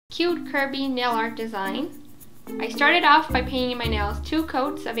cute Kirby nail art design. I started off by painting my nails 2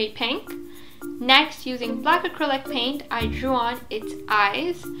 coats of a pink. Next, using black acrylic paint, I drew on its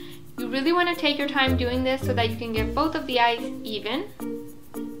eyes. You really want to take your time doing this so that you can get both of the eyes even.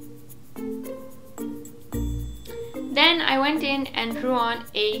 Then I went in and drew on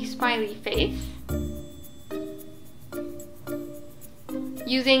a smiley face.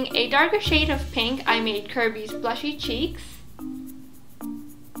 Using a darker shade of pink, I made Kirby's blushy cheeks.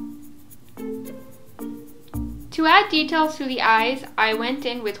 To add details to the eyes, I went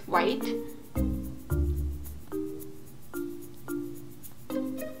in with white.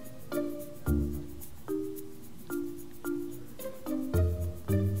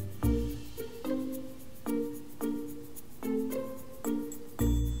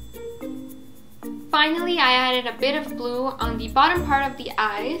 Finally, I added a bit of blue on the bottom part of the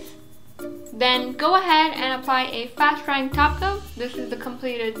eyes. Then go ahead and apply a fast drying top coat. This is the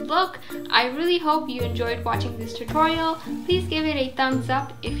completed look. I really hope you enjoyed watching this tutorial. Please give it a thumbs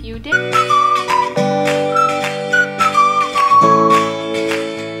up if you did.